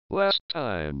Last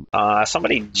time.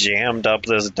 Somebody jammed up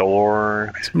this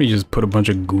door. Somebody just put a bunch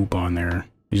of goop on there.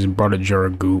 He just brought a jar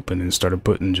of goop and then started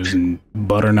putting just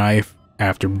butter knife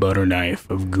after butter knife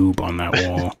of goop on that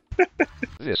wall.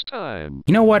 This time.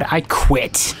 You know what? I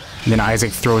quit. And then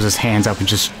Isaac throws his hands up and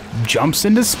just jumps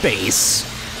into space.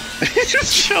 He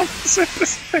just jumps into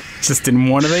space. Just in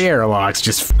one of the airlocks,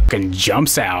 just fucking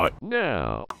jumps out.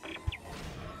 Now.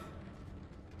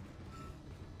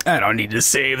 I don't need to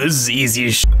save. This is easy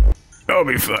as shit. I'll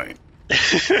be fine.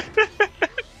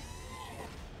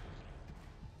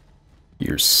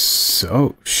 You're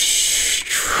so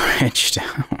stretched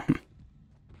out.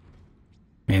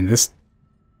 Man, this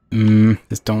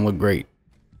don't look great.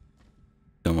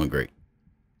 Don't look great.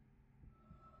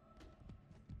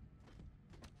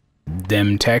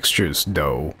 Them textures,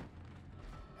 though.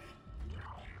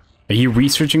 Are you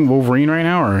researching Wolverine right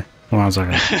now, or? Hold on a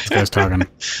second. This guy's talking.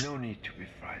 No need to be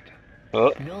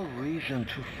frightened. No reason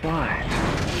to fight.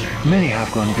 Many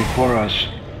have gone before us,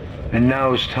 and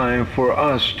now it's time for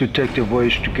us to take the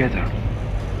voyage together.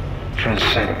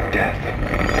 Transcend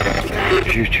death.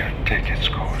 Future take its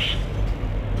course.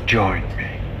 Join me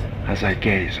as I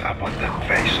gaze upon the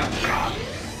face of God.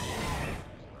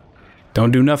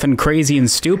 Don't do nothing crazy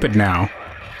and stupid now.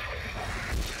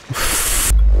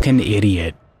 Fucking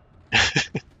idiot.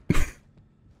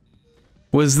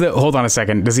 Hold on a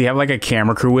second. Does he have like a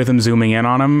camera crew with him zooming in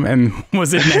on him? And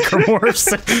was it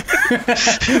Necromorphs?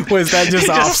 Was that just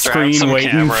off screen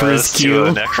waiting for his cue?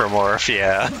 A Necromorph,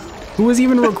 yeah. Who was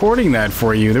even recording that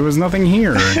for you? There was nothing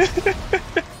here.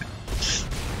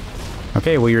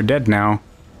 Okay, well you're dead now,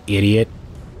 idiot.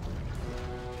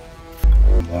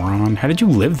 Moron. How did you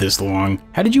live this long?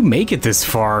 How did you make it this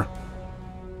far?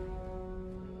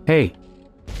 Hey.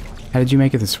 How did you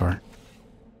make it this far?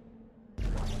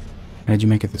 How did you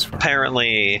make it this far?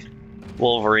 Apparently,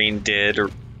 Wolverine did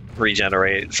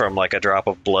regenerate from like a drop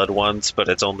of blood once, but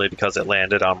it's only because it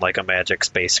landed on like a magic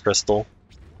space crystal.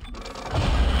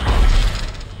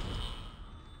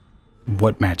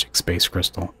 What magic space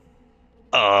crystal?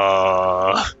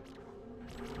 Yeah,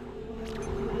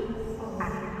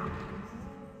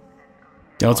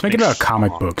 let's make it about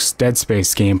comic books. Dead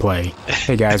Space gameplay.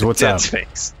 Hey guys, what's up? Dead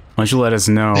Space. Why don't you let us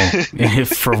know if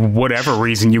for whatever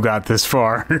reason you got this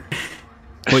far,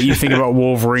 what you think about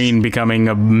Wolverine becoming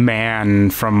a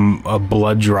man from a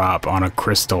blood drop on a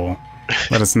crystal.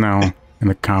 Let us know in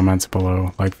the comments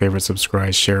below. Like, favorite,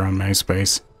 subscribe, share on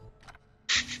MySpace.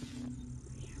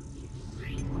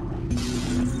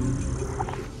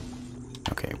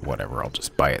 Okay, whatever. I'll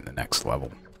just buy it in the next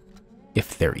level.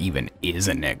 If there even is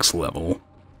a next level.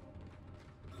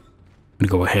 I'm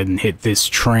gonna go ahead and hit this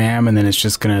tram, and then it's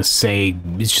just gonna say,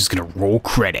 it's just gonna roll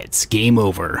credits. Game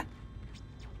over.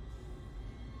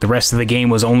 The rest of the game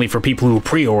was only for people who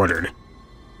pre-ordered.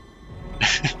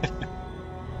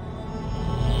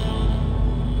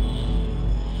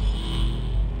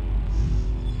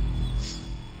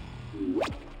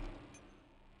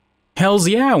 Hells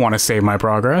yeah, I want to save my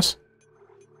progress.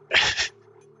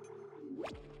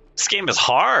 This game is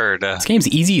hard. This game's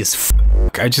easy as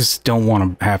fuck. I just don't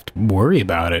want to have to worry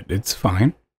about it. It's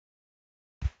fine.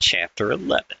 Chapter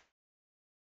 11.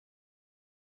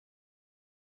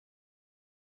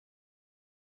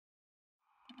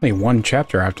 Only one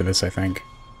chapter after this, I think.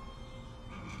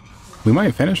 We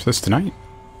might finish this tonight.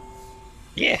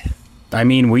 Yeah. I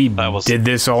mean, we did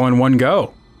this all in one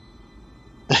go.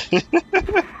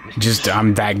 Just,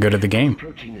 I'm that good at the game.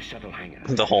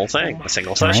 The whole thing. A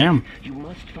single session. I am.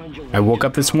 I woke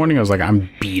up this morning, I was like, I'm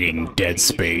beating Dead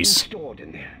Space.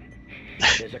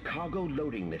 There's a cargo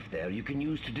loading lift there you can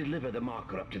use to deliver the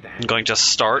marker up to the I'm going to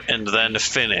start and then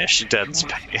finish Dead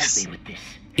Space.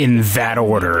 In that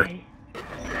order.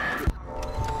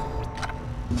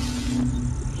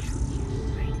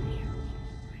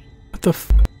 What the f?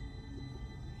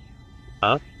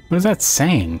 Huh? What is that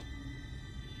saying?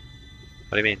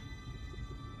 What do you mean?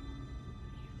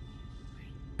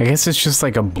 I guess it's just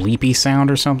like a bleepy sound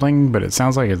or something, but it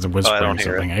sounds like it's a whisper or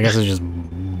something. I guess it's just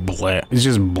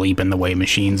bleeping the way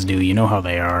machines do. You know how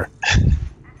they are.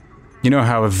 You know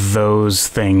how those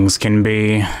things can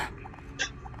be.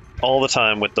 All the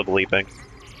time with the bleeping.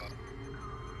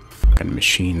 Fucking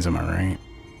machines, am I right?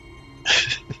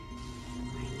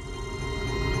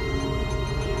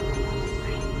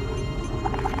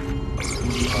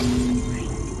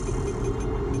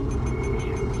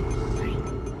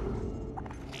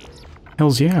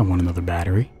 Hells yeah, I want another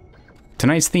battery.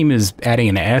 Tonight's theme is adding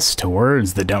an S to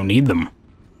words that don't need them.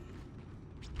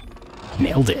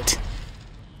 Nailed it.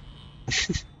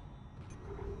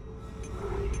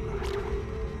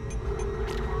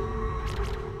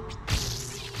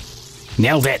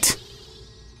 Nailed it.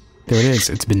 There it is.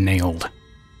 It's been nailed.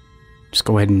 Just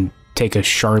go ahead and take a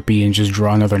Sharpie and just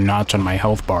draw another notch on my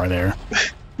health bar there.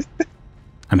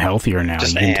 I'm healthier now,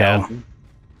 you can tell.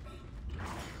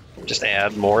 Just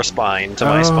add more spine to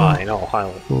my spine. Oh,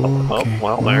 okay.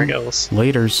 Well, there it goes.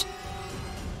 Laters.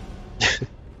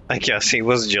 I guess he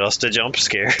was just a jump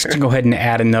scare. Just go ahead and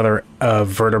add another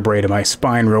vertebrae to my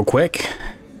spine real quick.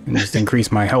 And just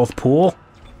increase my health pool.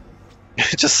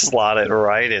 Just slot it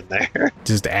right in there.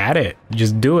 Just add it.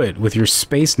 Just do it with your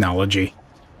space knowledge.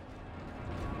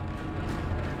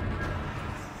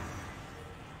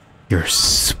 Your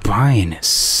spine is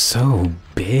so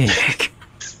big.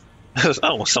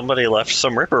 Oh, somebody left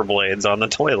some ripper blades on the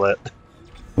toilet.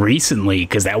 Recently,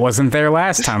 because that wasn't there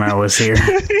last time I was here.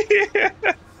 Yeah.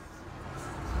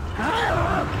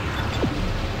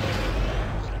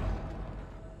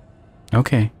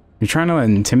 Okay. You're trying to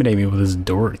intimidate me with this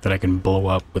dork that I can blow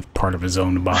up with part of his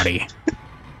own body.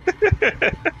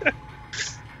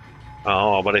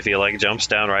 Oh, but if he like jumps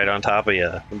down right on top of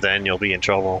you, then you'll be in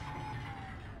trouble.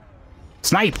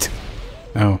 Sniped!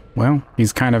 Oh, well,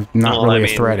 he's kind of not really a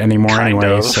threat anymore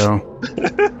anyway, so...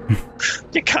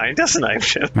 You kinda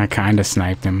sniped him. I kinda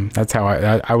sniped him. That's how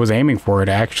I was aiming for it,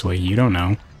 actually. You don't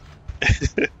know.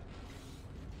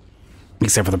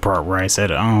 Except for the part where I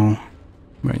said, oh...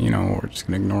 But, you know, we're just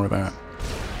gonna ignore that.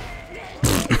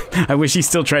 I wish he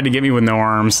still tried to get me with no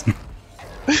arms.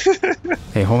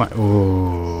 Hey, hold on.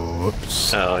 Ooh,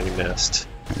 whoops. Oh, you missed.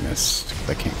 I missed.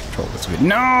 I can't control this good.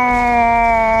 No!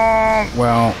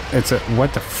 Well, it's a...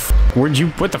 What the f... Where'd you...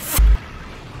 What the f...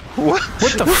 What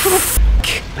the f...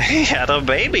 He had a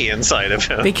baby inside of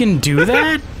him. They can do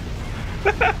that?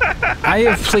 I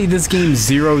have played this game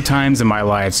 0 times in my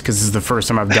life, because this is the first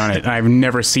time I've done it, and I've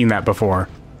never seen that before.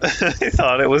 I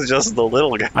thought it was just the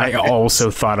little guy. I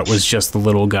also thought it was just the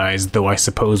little guys, though I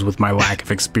suppose with my lack of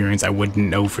experience, I wouldn't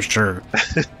know for sure.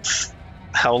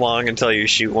 How long until you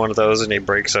shoot one of those and he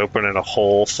breaks open and a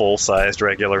whole full-sized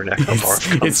regular Necromorph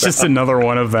comes It's just out? another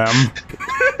one of them.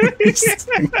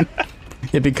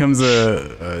 It becomes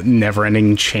a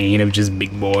never-ending chain of just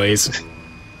big boys.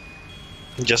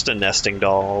 Just a nesting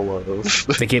doll of...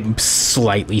 They get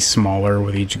slightly smaller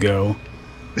with each go.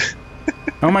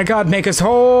 Oh my god, make us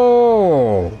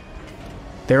whole!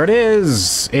 There it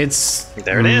is! It's...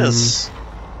 There it is.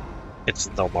 It's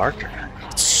the marker.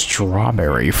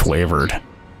 Strawberry flavored.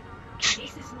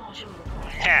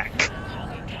 Heck.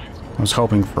 I was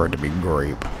hoping for it to be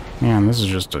grape. Man, this is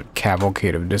just a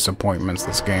cavalcade of disappointments,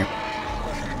 this game.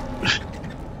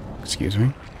 Excuse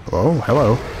me? Oh,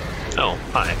 hello. Oh,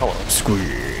 hi, hello.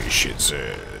 Squish, it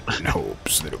said, in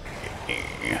hopes that it'll get me.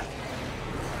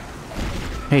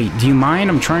 Hey, do you mind?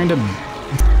 I'm trying to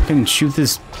fucking shoot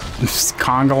this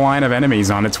conga line of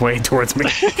enemies on its way towards me.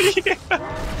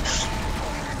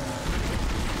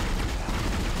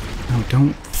 No,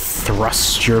 don't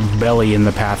thrust your belly in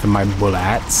the path of my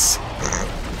bullets.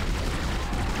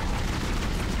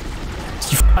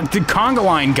 You fucking conga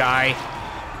line guy.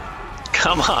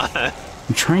 Come on.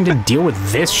 I'm trying to deal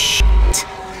with this shit.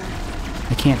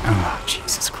 I can't. Oh,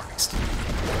 Jesus Christ.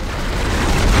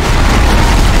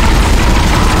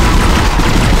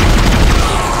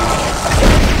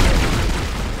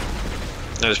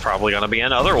 There's probably gonna be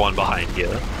another one behind you.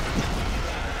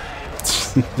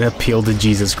 Appeal to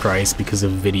Jesus Christ because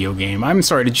of video game. I'm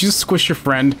sorry, did you squish your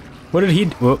friend? What did he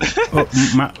do?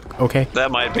 Okay. That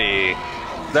might be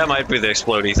the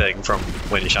explodey thing from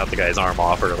when you shot the guy's arm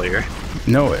off earlier.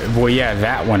 No, well, yeah,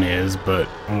 that one is, but...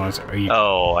 Are you,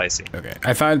 oh, I see. Okay.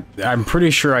 I'm pretty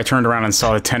sure I turned around and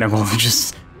saw the tentacle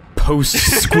just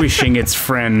post-squishing its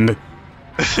friend.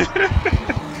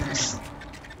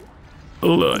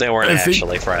 They weren't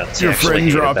actually friends. Your friend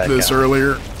dropped this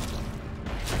earlier.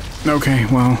 Okay,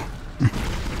 well...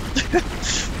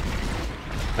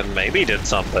 And maybe did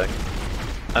something.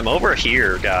 I'm over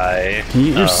here, guy. Can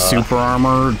you get your super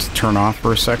armor to turn off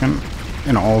for a second?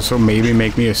 And also maybe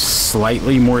make me a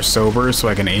slightly more sober so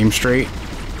I can aim straight?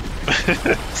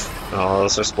 Oh,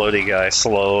 this explodey guy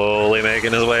slowly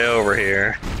making his way over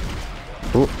here.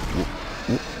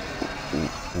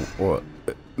 What?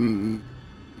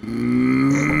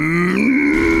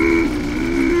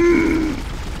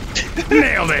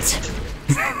 Nailed it!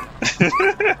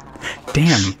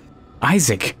 Damn,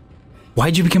 Isaac.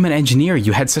 Why'd you become an engineer?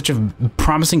 You had such a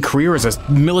promising career as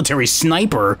a military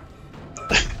sniper.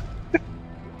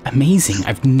 Amazing.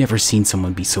 I've never seen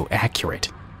someone be so accurate.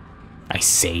 I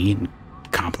say,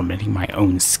 complimenting my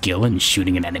own skill in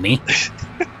shooting an enemy.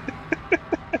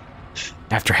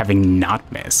 After having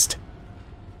not missed.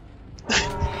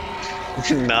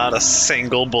 Not a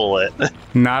single bullet.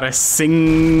 Not a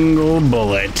single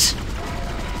bullet.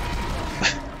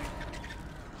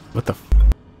 What the?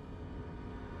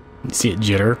 You see it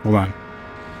jitter? Hold on.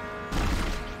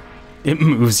 It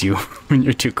moves you when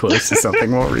you're too close to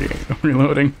something while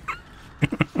reloading.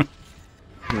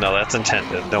 No, that's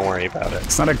intended. Don't worry about it.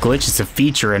 It's not a glitch, it's a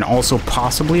feature, and also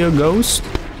possibly a ghost.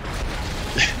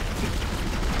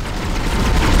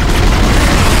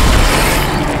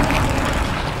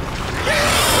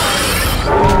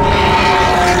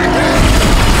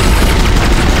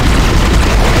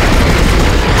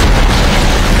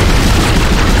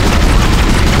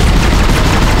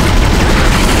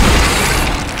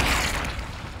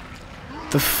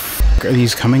 The f are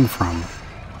these coming from?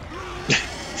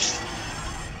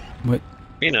 What?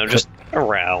 You know, just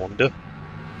around.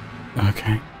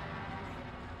 Okay.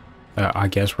 I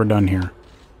guess we're done here.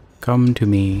 Come to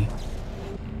me.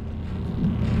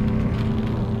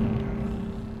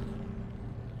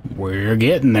 We're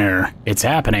getting there. It's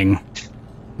happening.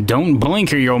 Don't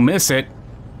blink or you'll miss it.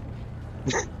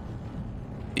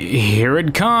 Here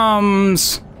it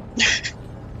comes.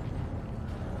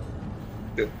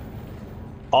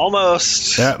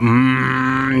 Almost.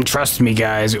 Trust me,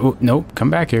 guys. Ooh, nope, come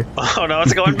back here. Oh no,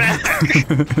 it's going back.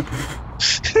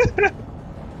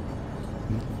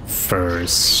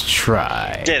 First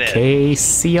try. Did it. Okay,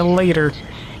 see you later.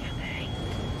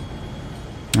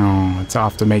 Oh, it's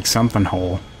off to make something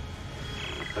whole.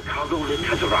 The cargo lift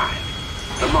has arrived.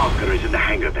 The marker is in the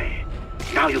hangar bay.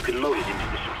 Now you can load it into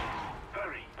the shuttle.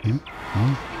 Hurry.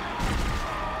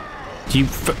 Do you...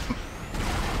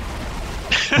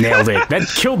 Nailed it. That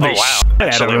killed the shit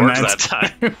out of him that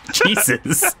time.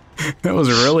 Jesus. That was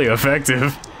really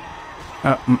effective.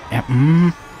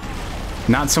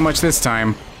 Not so much this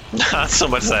time. Not so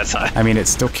much that time. I mean, it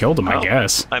still killed him, I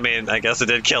guess. I mean, I guess it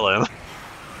did kill him.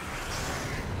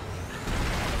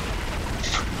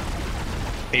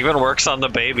 Even works on the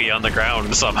baby on the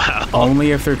ground somehow.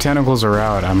 Only if their tentacles are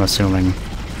out, I'm assuming.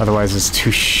 Otherwise, it's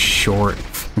too short.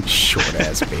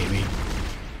 Short-ass baby.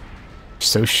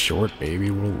 So short,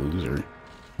 baby. What a loser.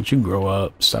 Don't you grow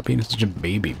up? Stop being such a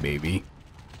baby.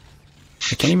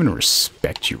 I can't even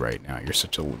respect you right now. You're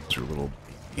such a loser little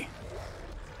baby.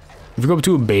 If you go up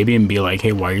to a baby and be like,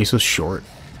 hey, why are you so short?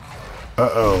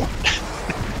 Uh-oh.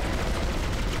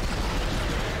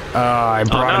 I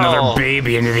brought another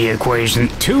baby into the equation.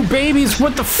 2 babies?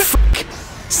 What the fuck?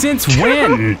 Since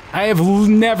when? I have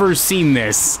never seen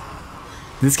this.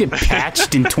 Did this get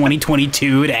patched in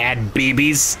 2022 to add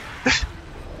babies?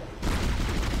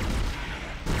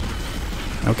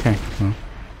 Okay. Well.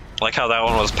 Like how that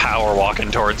one was power walking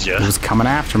towards you. It was coming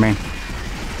after me.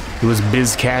 It was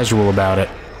biz casual about it.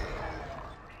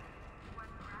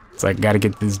 It's like, gotta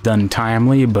get this done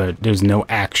timely, but there's no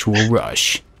actual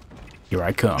rush. Here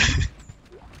I come.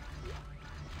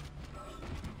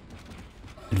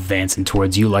 Advancing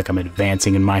towards you like I'm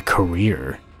advancing in my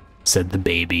career, said the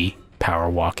baby, power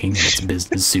walking in its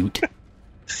business suit.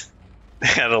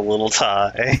 Had a little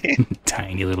tie.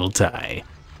 Tiny little tie.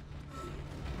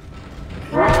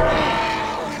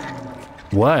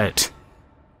 What?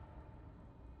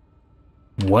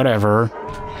 Whatever.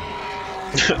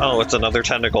 Oh, it's another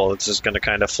tentacle. It's just gonna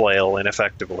kind of flail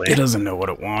ineffectively. It doesn't know what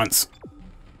it wants.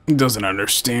 It doesn't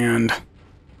understand.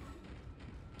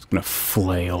 It's gonna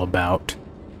flail about.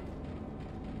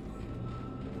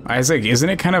 Isaac, isn't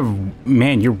it kind of...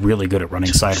 Man, you're really good at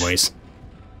running sideways.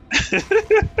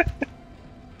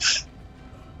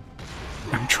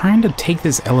 I'm trying to take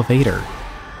this elevator.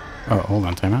 Oh, hold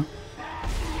on, time out.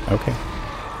 Okay.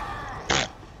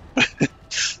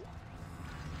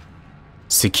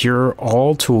 Secure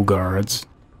all tool guards.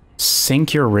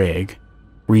 Sync your rig.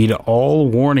 Read all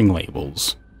warning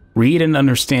labels. Read and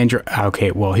understand your...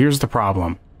 Okay, well, here's the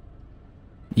problem.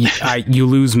 You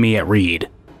lose me at read.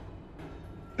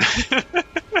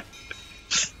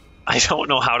 I don't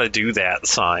know how to do that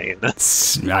sign.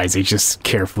 Isaac just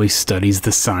carefully studies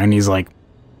the sign. He's like,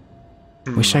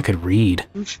 wish I could read.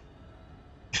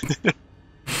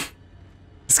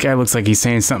 This guy looks like he's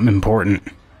saying something important.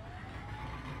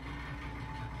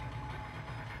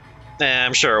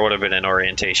 I'm sure it would have been an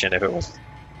orientation if it was...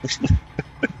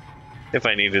 if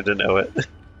I needed to know it.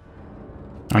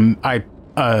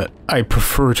 I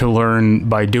prefer to learn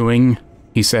by doing,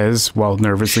 he says, while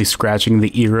nervously scratching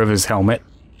the ear of his helmet.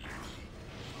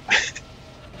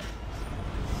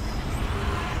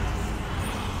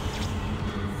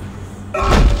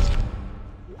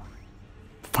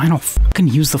 Final fucking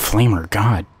use the flamer,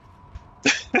 God.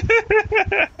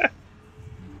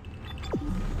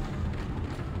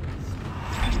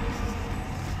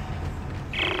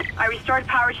 I restored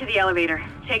power to the elevator.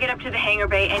 Take it up to the hangar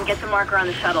bay and get the marker on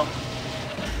the shuttle.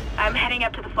 I'm heading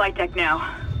up to the flight deck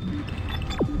now.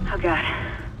 Oh god.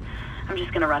 I'm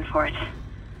just gonna run for it.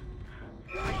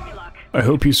 I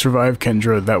hope you survive,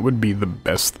 Kendra. That would be the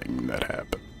best thing that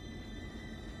happened.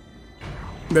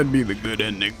 That'd be the good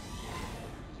ending.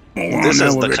 This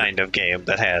is the kind of game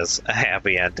that has a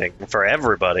happy ending for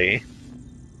everybody.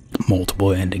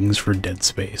 Multiple endings for Dead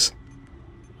Space.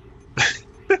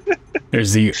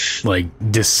 There's the, like,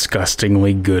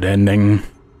 disgustingly good ending.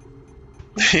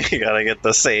 You gotta get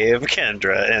the save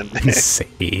Kendra ending.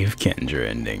 Save Kendra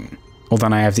ending. Hold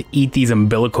on, I have to eat these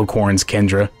umbilical corns,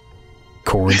 Kendra.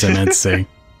 Cords, I meant to say.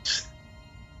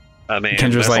 I mean,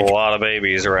 Kendra's there's like, a lot of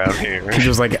babies around here.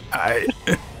 Kendra's like,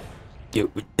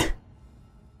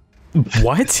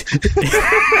 what?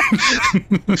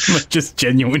 Just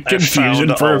genuine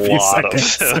confusion for a few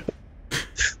seconds.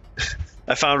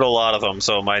 I found a lot of them,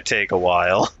 so it might take a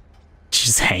while. She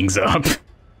just hangs up.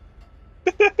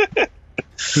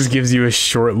 Just gives you a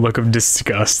short look of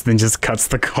disgust, then just cuts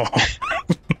the call.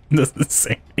 Doesn't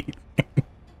say anything.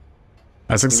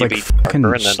 Isaac's like, fucking...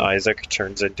 And then Isaac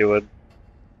turns into a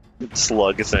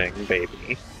slug thing,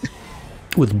 baby.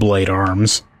 With blade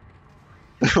arms.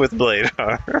 With blade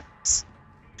arms.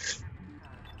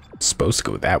 It's supposed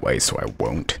to go that way, so I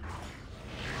won't.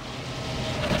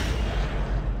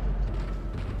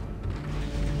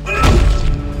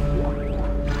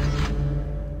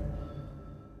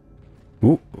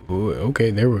 Ooh,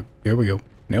 okay, there we go.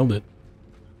 Nailed it.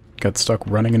 Got stuck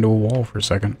running into a wall for a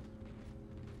second.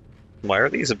 Why are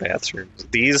these bathrooms?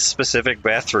 These specific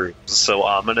bathrooms so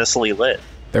ominously lit.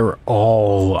 They're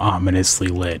all ominously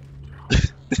lit.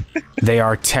 They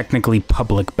are technically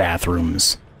public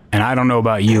bathrooms. And I don't know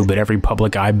about you, but every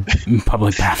public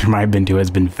bathroom I've been to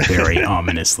has been very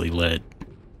ominously lit.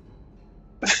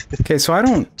 Okay, so I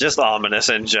don't... Just ominous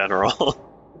in general.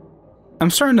 I'm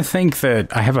starting to think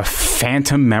that I have a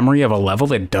phantom memory of a level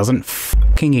that doesn't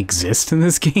fucking exist in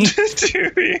this game.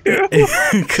 Do you?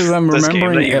 Because I'm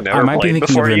remembering it. I might be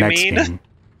thinking of the next game.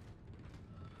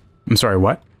 I'm sorry,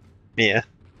 what? Yeah.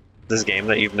 This game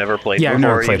that you've never played before? Yeah, I've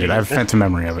never played it. I have phantom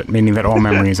memory of it, meaning that all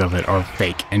memories of it are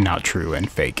fake and not true, and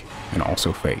fake and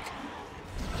also fake.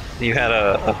 You had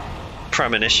a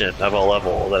premonition of a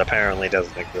level that apparently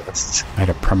doesn't exist. I had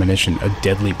a premonition, a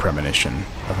deadly premonition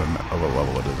of a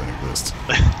level that doesn't exist.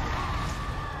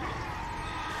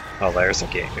 Oh, there's a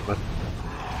game.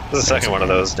 There's a second one of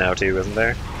those now too, isn't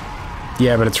there?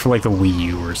 Yeah, but it's for like the Wii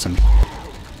U or something.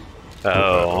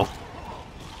 Oh.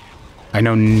 I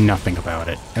know nothing about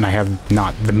it, and I have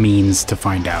not the means to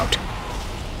find out. I'm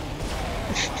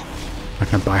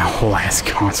not gonna buy a whole ass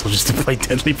console just to play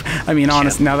Deadly... I mean,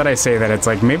 honest, now that I say that, it's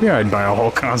like, maybe I'd buy a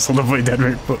whole console to play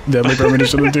Deadly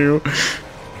Premonition 2.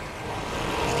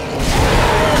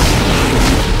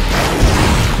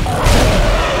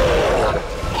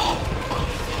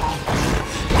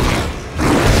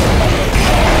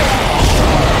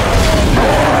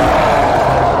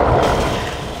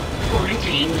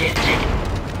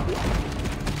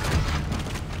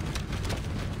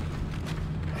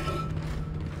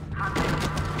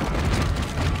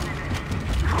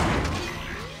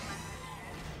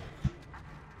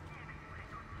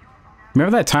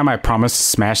 Remember that time I promised to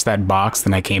smash that box,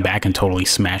 then I came back and totally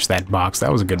smashed that box?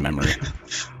 That was a good memory.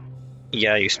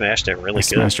 Yeah, you smashed it really good. I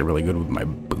smashed it really good with my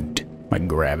boot. My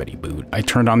gravity boot. I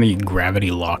turned on the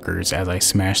gravity lockers as I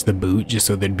smashed the boot just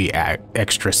so there'd be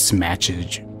extra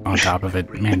smatchage on top of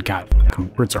it. Man, God,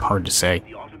 words are hard to say.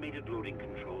 The automated loading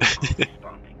control is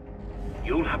responding.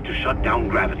 You'll have to shut down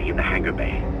gravity in the hangar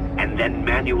bay, and then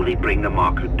manually bring the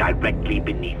marker directly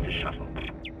beneath the shuttle.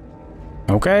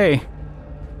 Okay.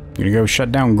 Gonna go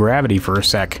shut down gravity for a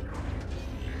sec.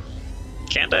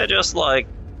 Can't I just, like,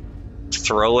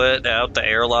 throw it out the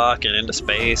airlock and into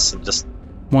space and just...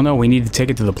 Well, no, we need to take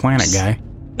it to the planet, guy.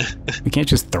 We can't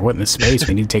just throw it into space.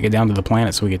 We need to take it down to the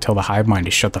planet so we can tell the hive mind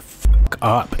to shut the fuck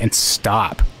up and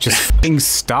stop. Just fucking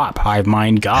stop, hive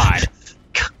mind. God.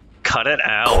 Cut it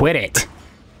out. Quit it.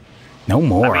 No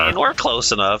more. I mean, we're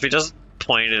close enough. You just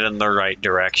point it in the right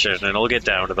direction and it'll get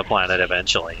down to the planet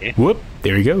eventually. Whoop.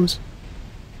 There he goes.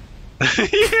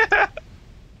 Yeah.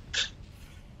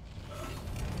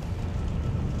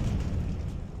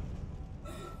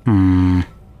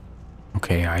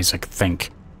 Okay, Isaac, think.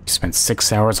 You spent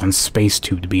 6 hours on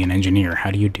SpaceTube to be an engineer.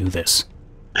 How do you do this?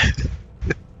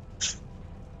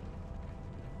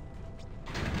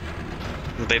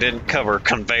 They didn't cover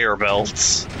conveyor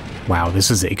belts. Wow, this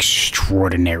is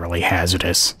extraordinarily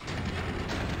hazardous.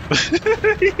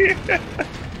 Yeah.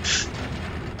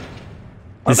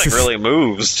 That thing really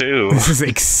moves, too. This is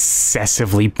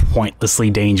excessively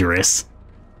pointlessly dangerous.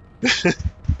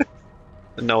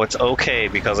 No, it's okay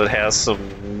because it has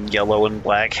some yellow and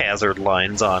black hazard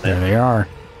lines on it. There they are.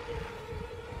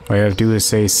 All you have to do is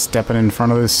say stepping in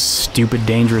front of this stupid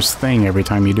dangerous thing every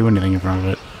time you do anything in front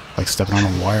of it. Like stepping on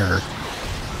a wire.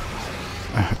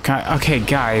 Okay,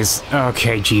 guys.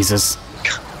 Okay, Jesus.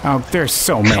 Oh, there's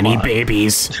so many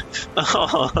babies.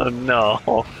 Oh,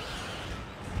 no.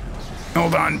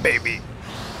 Hold on, baby.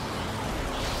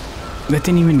 That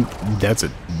didn't even... That's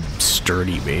a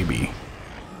sturdy baby.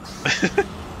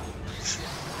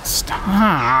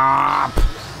 Stop!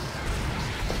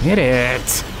 Hit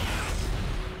it!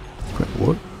 Wait,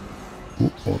 what? Ooh,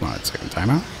 hold on a second.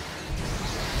 Timeout?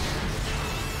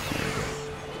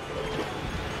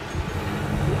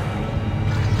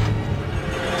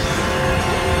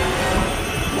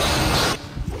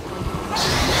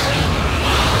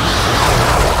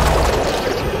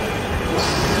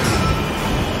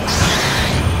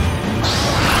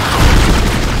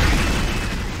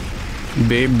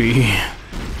 Baby.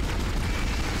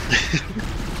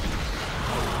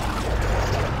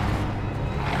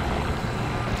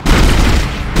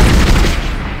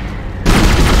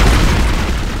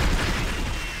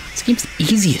 This game's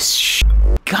easy as shit.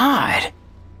 God.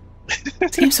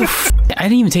 This game's so I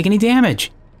didn't even take any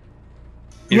damage.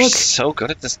 You're Look, so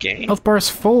good at this game. health bar's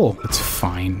full. It's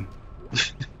fine.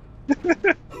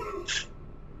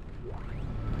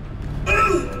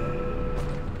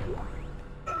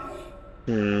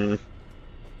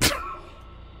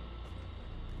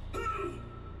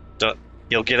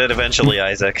 You'll get it eventually,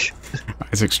 Isaac.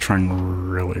 Isaac's trying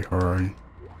really hard.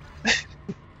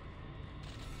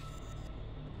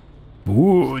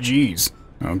 Ooh, jeez.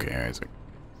 Okay, Isaac.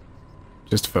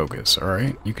 Just focus,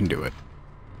 alright? You can do it.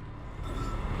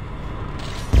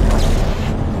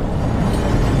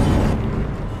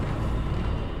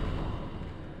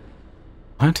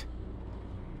 What?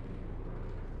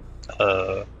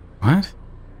 What?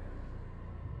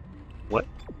 What?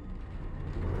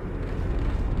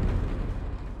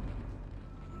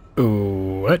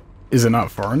 What? Is it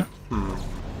not far enough?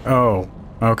 Oh,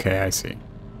 okay, I see.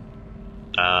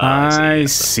 I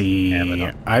see.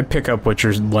 I pick up what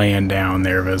you're laying down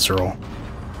there, Visceral.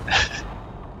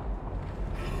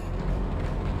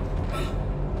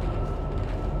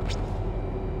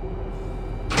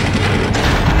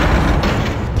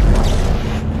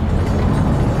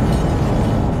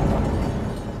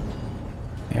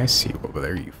 I see you over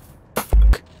there, you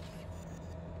fuck.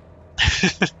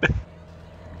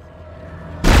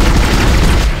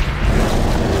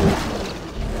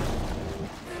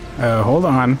 Hold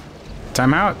on.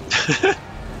 Time out.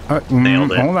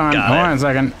 Nailed it. Hold on. Got Hold it. on a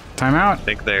second. Time out. I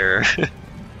think they're...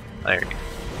 there.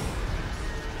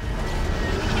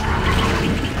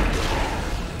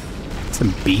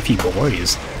 Some beefy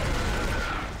boys.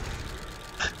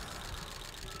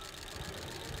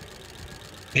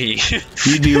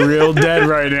 You'd be real dead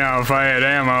right now if I had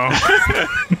ammo.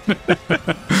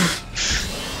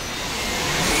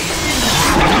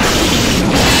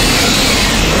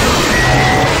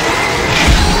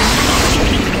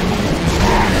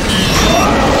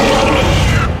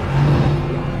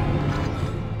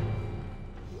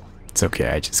 It's okay,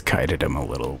 I just kited him a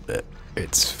little bit.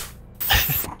 It's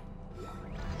fun.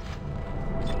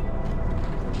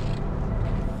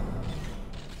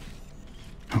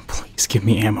 Oh, please give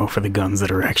me ammo for the guns that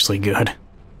are actually good.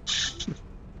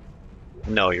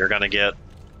 No, you're gonna get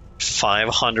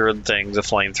 500 things of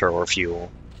flamethrower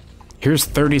fuel. Here's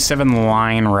 37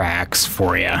 line racks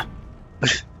for you.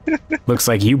 Looks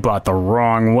like you bought the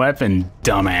wrong weapon,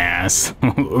 dumbass.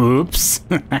 Oops.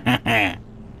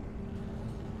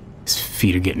 His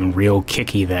feet are getting real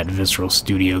kicky, that Visceral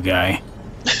Studio guy.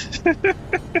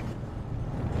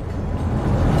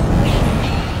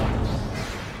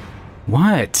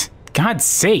 What? God's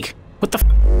sake. What the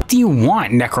f do you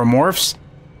want, Necromorphs?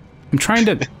 I'm trying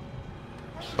to...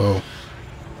 Oh.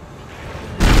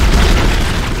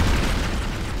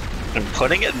 I'm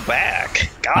putting it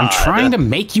back. God. I'm trying to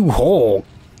make you whole.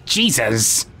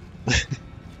 Jesus.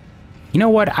 You know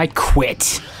what? I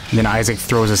quit. And then Isaac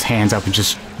throws his hands up and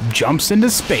just jumps into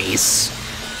space.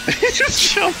 He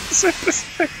just jumps into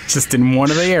space. Just in one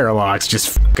of the airlocks, just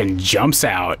fucking jumps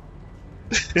out.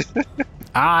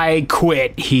 I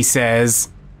quit, he says.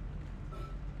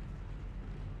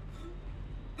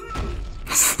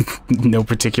 No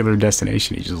particular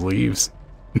destination, he just leaves.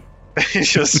 He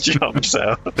just jumps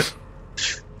out.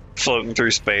 Floating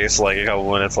through space like a couple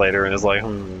minutes later and is like,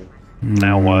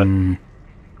 now what?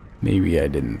 Maybe I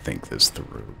didn't think this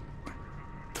through. What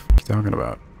the fuck are you talking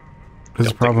about? What is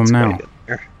the problem now?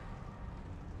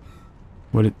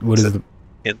 What is the...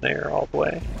 In there all the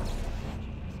way.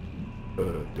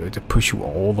 Do I have to push you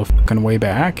all the fucking way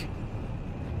back?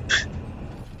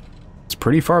 It's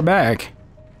pretty far back.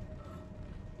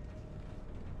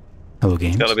 Hello,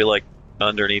 games. It's gotta be like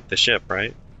underneath the ship,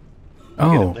 right?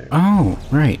 Oh,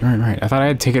 right. I thought I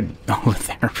had to take it over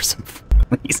there for some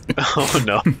reason. Oh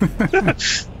no.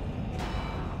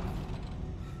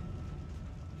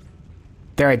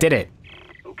 There, I did it.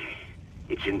 Okay,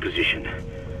 it's in position.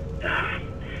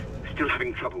 Still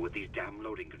having trouble with these damn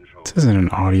loading controls. This isn't an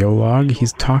audio log.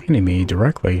 He's talking to me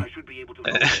directly. I should be able to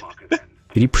load the marker then.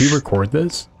 Did he pre-record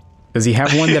this? Does he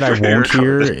have one that I won't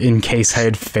hear in case I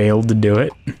had failed to do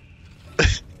it?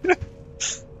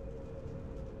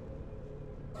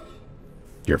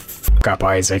 You're f*** up,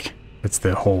 Isaac. That's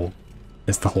the whole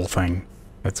thing.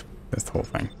 That's the whole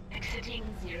thing.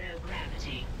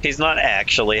 He's not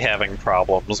actually having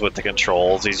problems with the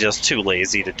controls. He's just too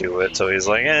lazy to do it. So he's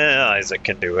like, Isaac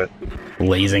can do it.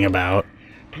 Lazing about.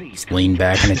 He's leaned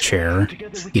back in a chair,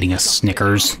 eating a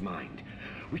Snickers.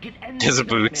 His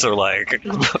boots are like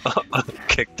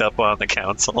kicked up on the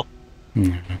console.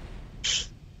 Mm-hmm.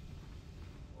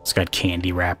 It's got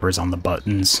candy wrappers on the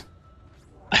buttons.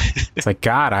 It's like,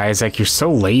 God, Isaac, you're so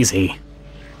lazy.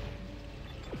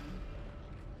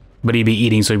 But he'd be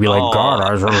eating, so he'd be like, God,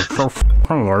 Isaac, so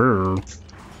Alright,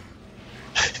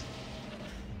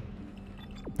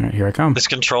 here I come. His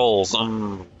controls,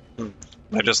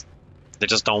 they just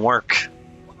don't work.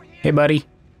 Hey, buddy.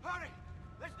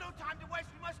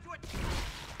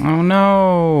 Oh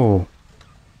no!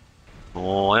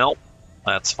 Well,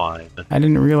 that's fine. I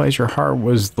didn't realize your heart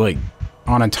was, like,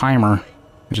 on a timer.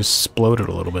 It just exploded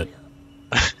a little bit.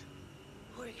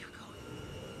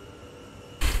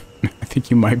 I think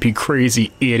you might be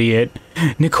crazy, idiot.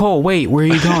 Nicole, wait, where are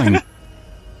you going?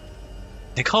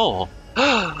 Nicole!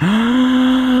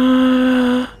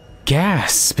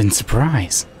 Gasp in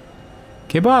surprise.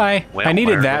 Okay, bye. Well, I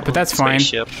needed that, but that's fine.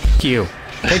 Spaceship. Fuck you.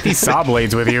 Take these saw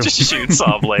blades with you. Just shoot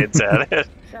saw blades at it.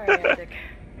 Sorry, Isaac.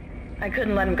 I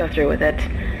couldn't let him go through with it.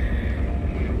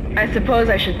 I suppose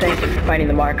I should thank you for finding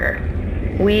the marker.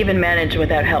 We even managed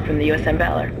without help from the USM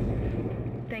Valor.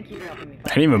 Thank you for helping me. I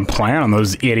didn't even plan on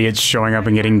those idiots showing up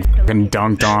and getting fucking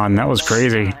dunked on. That was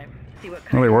crazy.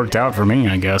 Really worked out for me,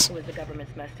 I guess. It was the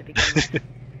government's mess to begin with.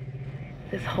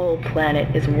 This whole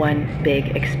planet is one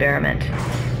big experiment.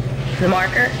 The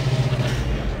marker?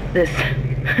 This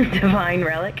divine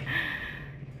relic?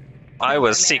 I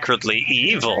was secretly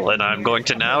evil, and I'm going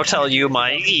to now tell you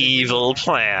my evil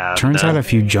plan. Turns out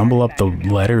if you jumble up the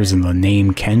letters in the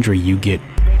name Kendra, you get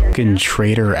fucking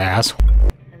traitor ass.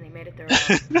 And they made it their own.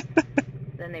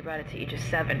 Then they brought it to Aegis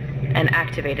 7 and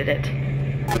activated it.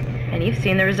 And you've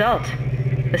seen the result.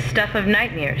 The stuff of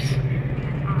nightmares.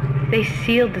 They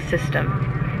sealed the system,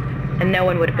 and no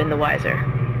one would have been the wiser.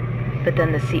 But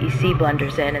then the CEC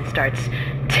blunders in and starts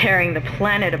tearing the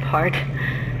planet apart.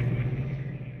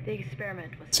 The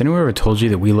experiment was... Has anyone ever told you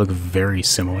that we look very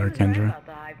similar, Kendra? About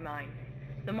the hive mind.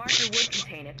 The marker would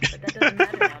contain it, but that doesn't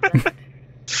matter now, does it?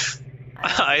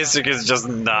 Isaac is just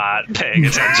not paying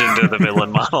attention to the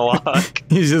villain monologue.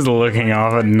 He's just looking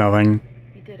off at nothing.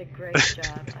 You did a great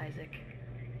job, Isaac.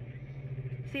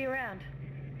 See you around.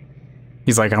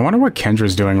 He's like, I wonder what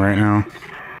Kendra's doing right now.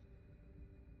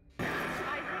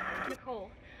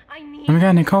 Nicole, I need Oh my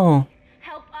god, Nicole.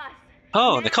 help us.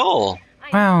 Oh, Nicole.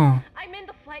 Wow. I'm in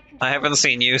the flight control. I haven't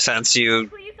seen you since you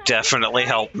definitely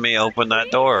helped me open that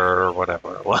door, or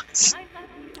whatever it was.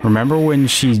 Remember when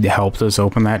she helped us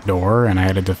open that door and I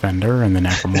had to defend her and the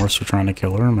Necromorphs were trying to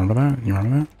kill her? Remember that? You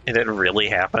remember that? It didn't really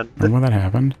happen. Remember when that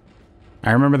happened?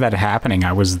 I remember that happening.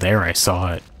 I was there. I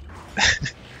saw it.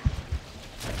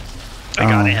 I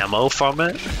got ammo from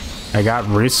it. I got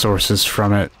resources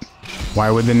from it. Why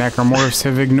would the Necromorphs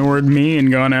have ignored me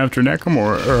and gone after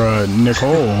Nicole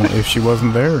if she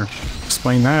wasn't there?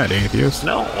 Explain that, atheist.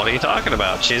 No, what are you talking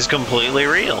about? She's completely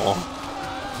real.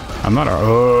 I'm not a...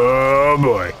 Oh,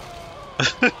 boy.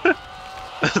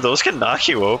 Those can knock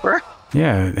you over.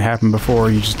 Yeah, it happened before.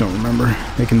 You just don't remember.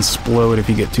 They can explode if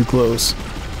you get too close.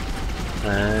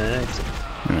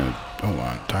 Hold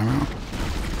on. Time out.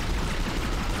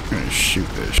 I'm gonna shoot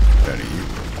this shit out of you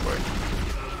real quick.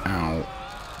 Ow.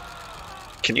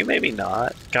 Can you maybe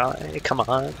not, guy? Come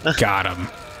on. Got him.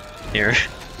 You're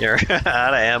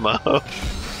out of ammo.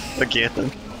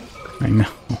 Again. I know.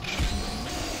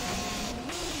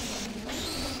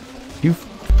 You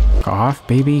f*** off,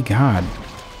 baby? God.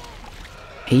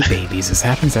 Hate babies. This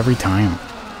happens every time.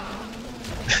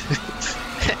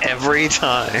 Every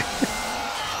time.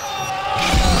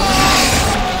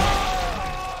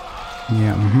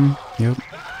 Yeah, yep.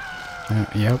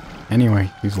 Yep.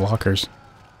 Anyway, these lockers.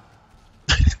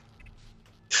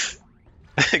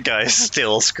 Guy's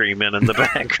still screaming in the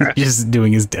background. Just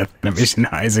doing his death animation.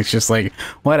 Isaac's just like,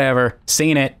 whatever.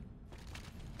 Seen it.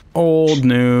 Old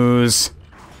news.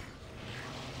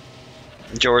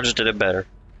 George did it better.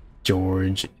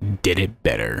 George did it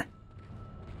better.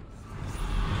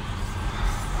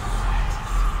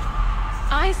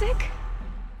 Isaac?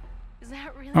 Is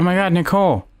that really? Oh my god,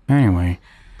 Nicole. Anyway.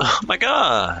 Oh my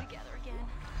god. Together again.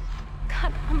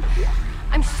 God,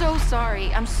 I'm so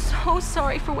sorry. I'm so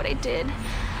sorry for what I did.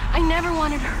 I never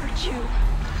wanted to hurt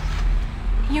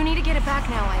you. You need to get it back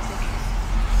now,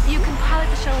 Isaac. You can pilot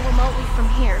the shuttle remotely from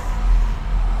here.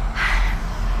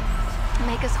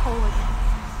 Make us whole again.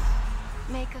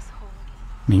 Make us whole again.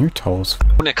 I mean, your toes.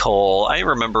 Nicole, I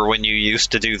remember when you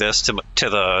used to do this to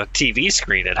the TV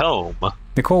screen at home.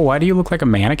 Nicole, why do you look like a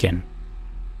mannequin?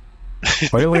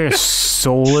 Why do you look like a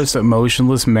soulless,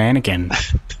 emotionless mannequin?